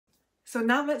So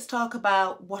now let's talk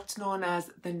about what's known as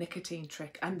the nicotine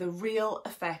trick and the real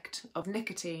effect of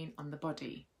nicotine on the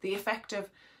body. The effect of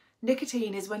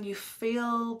nicotine is when you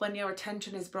feel, when your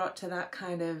attention is brought to that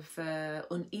kind of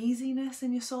uneasiness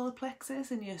in your solar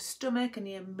plexus, in your stomach, and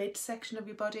your midsection of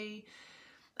your body.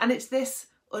 And it's this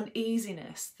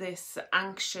uneasiness, this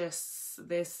anxious,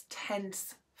 this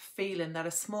tense feeling that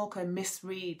a smoker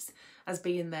misreads as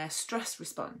being their stress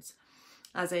response.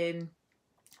 As in,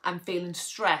 I'm feeling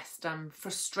stressed, I'm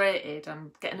frustrated,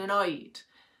 I'm getting annoyed,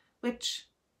 which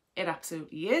it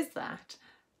absolutely is that.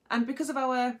 And because of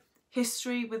our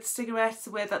history with cigarettes, the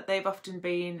way that they've often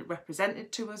been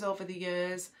represented to us over the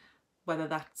years, whether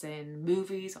that's in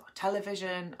movies or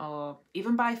television or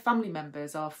even by family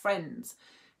members or friends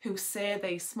who say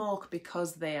they smoke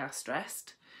because they are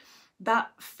stressed,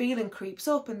 that feeling creeps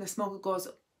up and the smoker goes,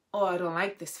 oh, I don't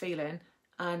like this feeling,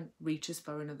 and reaches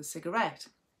for another cigarette,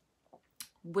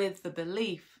 with the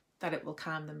belief that it will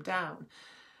calm them down.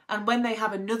 And when they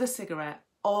have another cigarette,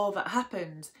 all that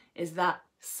happens is that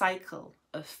cycle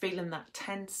of feeling that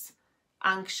tense,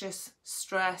 anxious,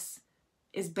 stress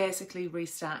is basically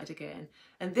restarted again.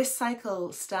 And this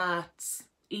cycle starts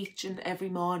each and every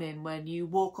morning when you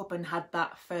woke up and had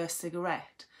that first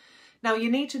cigarette. Now, you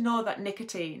need to know that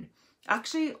nicotine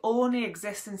actually only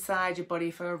exists inside your body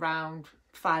for around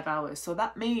 5 hours. So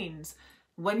that means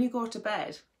when you go to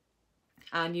bed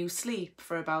and you sleep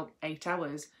for about 8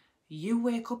 hours, you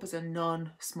wake up as a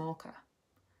non-smoker.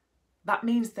 That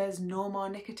means there's no more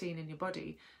nicotine in your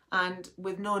body. And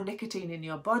with no nicotine in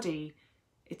your body,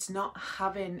 it's not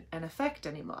having an effect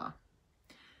anymore.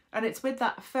 And it's with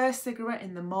that first cigarette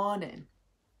in the morning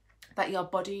that your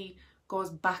body goes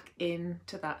back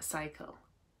into that cycle.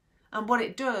 And what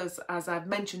it does, as I've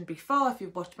mentioned before, if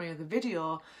you've watched my other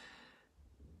video,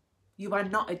 you are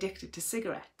not addicted to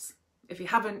cigarettes. If you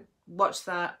haven't watched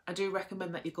that, I do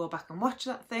recommend that you go back and watch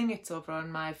that thing. It's over on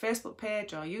my Facebook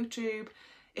page or YouTube.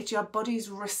 It's your body's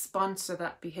response to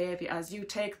that behaviour. As you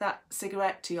take that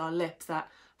cigarette to your lips, that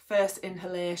first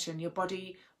inhalation, your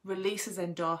body releases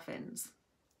endorphins.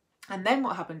 And then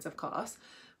what happens, of course,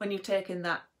 when you've taken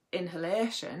that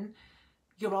inhalation,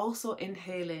 you're also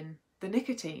inhaling the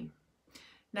nicotine.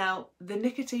 Now, the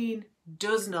nicotine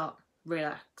does not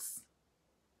relax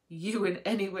you in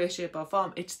any way, shape or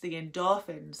form. It's the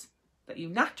endorphins that you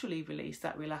naturally release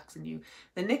that relax in you.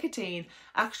 The nicotine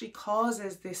actually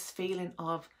causes this feeling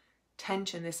of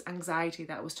tension, this anxiety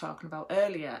that I was talking about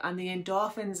earlier, and the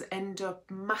endorphins end up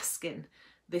masking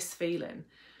this feeling.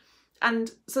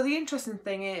 And so the interesting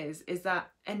thing is that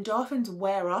endorphins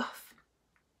wear off.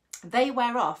 They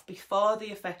wear off before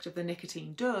the effect of the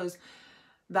nicotine does.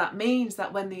 That means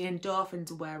that when the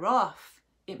endorphins wear off,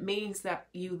 it means that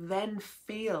you then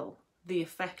feel the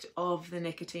effect of the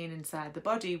nicotine inside the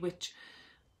body, which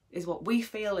is what we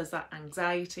feel as that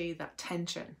anxiety, that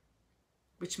tension,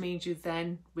 which means you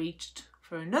then reached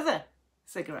for another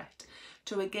cigarette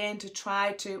to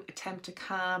try to attempt to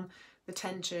calm the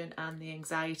tension and the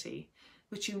anxiety,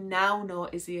 which you now know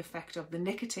is the effect of the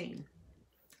nicotine.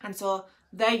 And so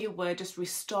there you were, just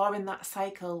restoring that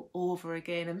cycle over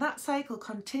again. And that cycle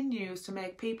continues to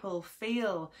make people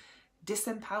feel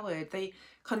disempowered. They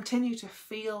continue to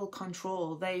feel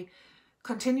control. They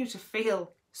continue to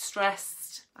feel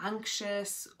stressed,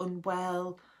 anxious,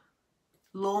 unwell,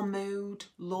 low mood,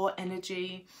 low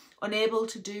energy, unable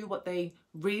to do what they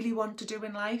really want to do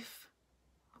in life,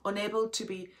 unable to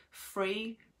be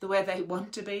free the way they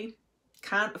want to be,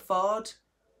 can't afford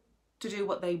to do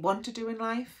what they want to do in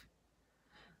life.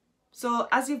 So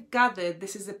as you've gathered,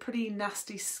 this is a pretty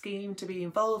nasty scheme to be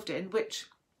involved in, which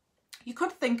you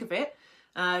could think of it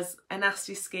as a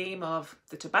nasty scheme of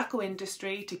the tobacco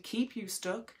industry to keep you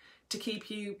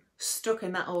stuck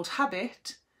in that old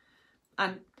habit.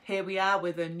 And here we are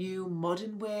with a new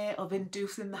modern way of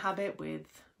inducing the habit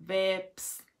with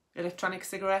vapes, electronic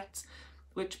cigarettes,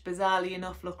 which bizarrely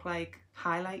enough look like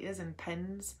highlighters and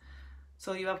pens.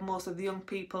 So you have most of the young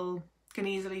people can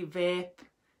easily vape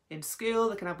in school,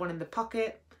 they can have one in the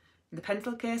pocket, in the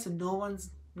pencil case, and no one's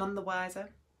none the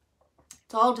wiser.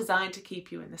 It's all designed to keep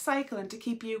you in the cycle and to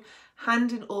keep you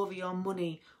handing over your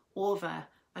money over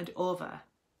and over.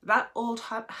 That old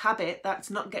habit that's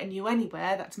not getting you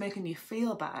anywhere, that's making you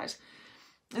feel bad.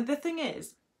 And the thing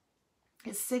is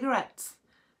cigarettes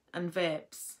and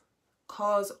vapes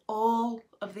cause all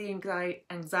of the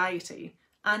anxiety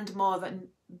and more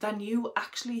than you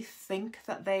actually think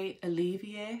that they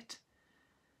alleviate.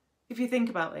 If you think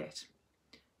about it,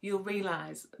 you'll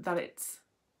realise that it's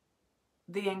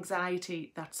the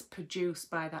anxiety that's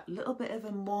produced by that little bit of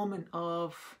a moment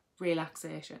of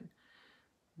relaxation,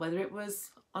 whether it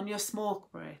was on your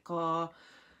smoke break or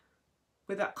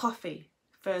with that coffee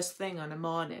first thing on a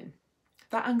morning,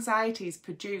 that anxiety is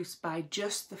produced by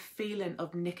just the feeling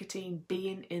of nicotine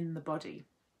being in the body.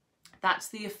 That's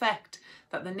the effect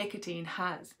that the nicotine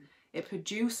has. It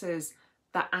produces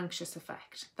that anxious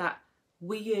effect, that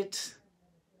weird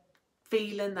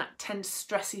feeling, that tense,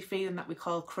 stressy feeling that we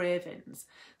call cravings,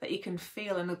 that you can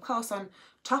feel. And of course, on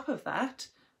top of that,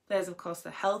 there's of course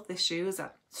the health issues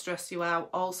that stress you out.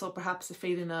 Also perhaps a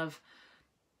feeling of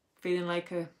feeling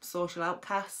like a social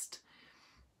outcast.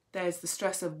 There's the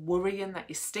stress of worrying that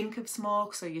you stink of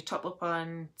smoke, so you top up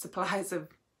on supplies of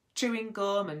chewing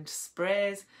gum and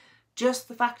sprays. Just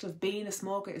the fact of being a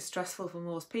smoker is stressful for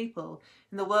most people.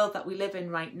 In the world that we live in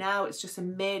right now, it's just a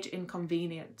major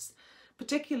inconvenience,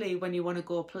 particularly when you want to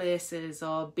go places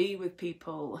or be with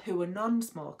people who are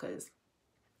non-smokers.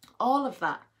 All of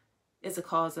that is a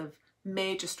cause of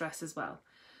major stress as well.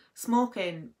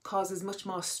 Smoking causes much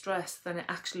more stress than it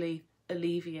actually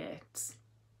alleviates.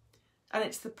 And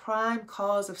it's the prime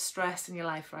cause of stress in your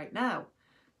life right now.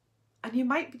 And you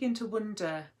might begin to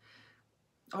wonder,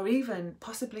 or even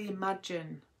possibly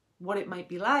imagine what it might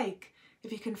be like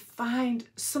if you can find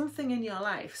something in your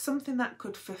life, something that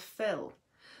could fulfill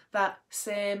that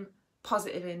same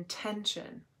positive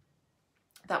intention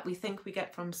that we think we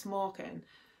get from smoking,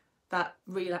 that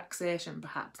relaxation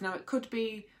perhaps. Now it could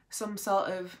be some sort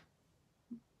of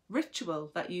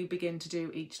ritual that you begin to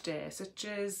do each day, such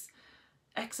as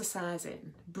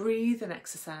exercising, breathing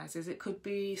exercises. It could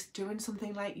be doing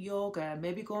something like yoga,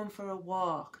 maybe going for a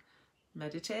walk,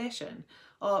 meditation,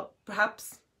 or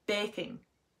perhaps baking,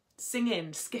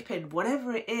 singing, skipping,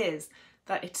 whatever it is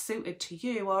that it's suited to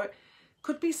you. Or it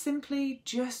could be simply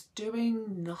just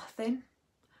doing nothing,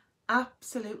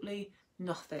 absolutely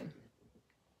nothing.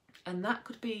 And that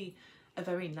could be a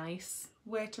very nice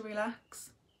way to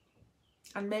relax.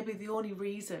 And maybe the only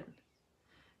reason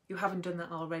you haven't done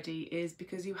that already is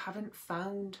because you haven't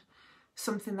found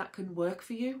something that can work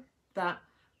for you, that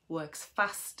works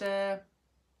faster,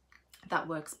 that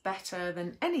works better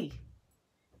than any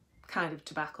kind of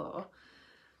tobacco.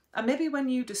 And maybe when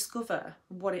you discover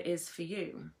what it is for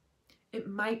you, it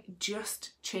might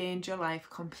just change your life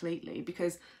completely,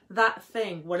 because that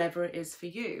thing, whatever it is for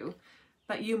you,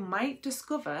 that you might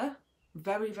discover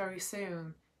very, very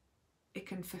soon, it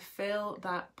can fulfill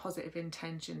that positive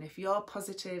intention. If your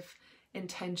positive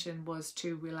intention was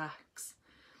to relax.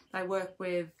 I work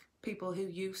with people who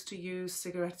used to use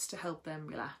cigarettes to help them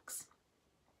relax.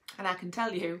 And I can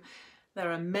tell you,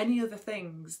 there are many other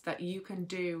things that you can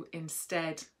do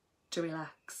instead to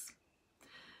relax.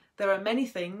 There are many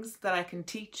things that I can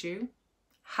teach you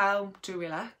how to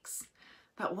relax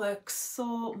that work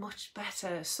so much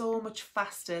better, so much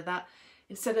faster, that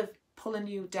instead of pulling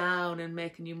you down and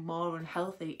making you more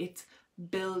unhealthy, it's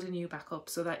building you back up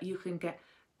so that you can get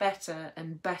better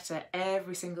and better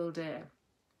every single day.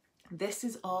 This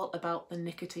is all about the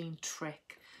nicotine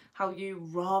trick, how you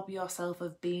rob yourself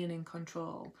of being in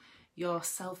control, your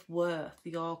self-worth,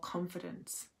 your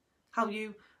confidence, how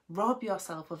you rob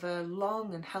yourself of a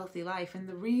long and healthy life. And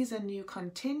the reason you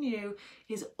continue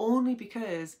is only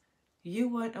because you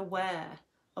weren't aware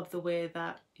of the way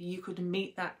that you could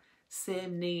meet that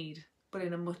same need, but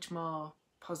in a much more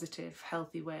positive,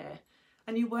 healthy way.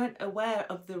 And you weren't aware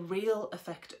of the real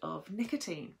effect of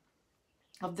nicotine,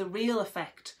 of the real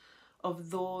effect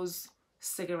of those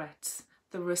cigarettes,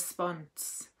 the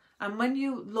response. And when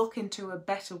you look into a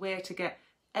better way to get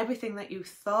everything that you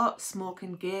thought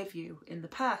smoking gave you in the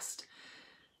past,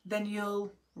 then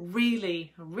you'll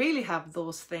really, really have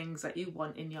those things that you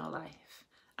want in your life.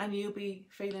 And you'll be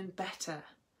feeling better,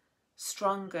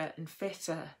 stronger and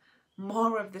fitter,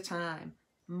 more of the time,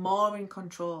 more in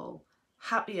control,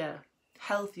 happier,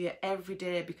 healthier every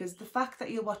day, because the fact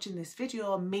that you're watching this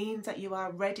video means that you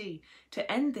are ready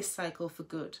to end this cycle for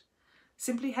good.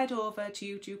 Simply head over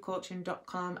to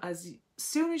youtubecoaching.com. As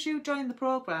soon as you join the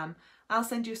program, I'll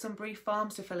send you some brief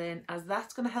forms to fill in, as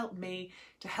that's going to help me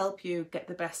to help you get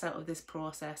the best out of this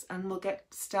process, and we'll get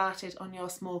started on your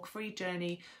smoke-free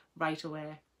journey right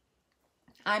away.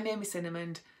 I'm Amy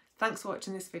Cinnamon. Thanks for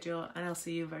watching this video, and I'll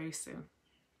see you very soon.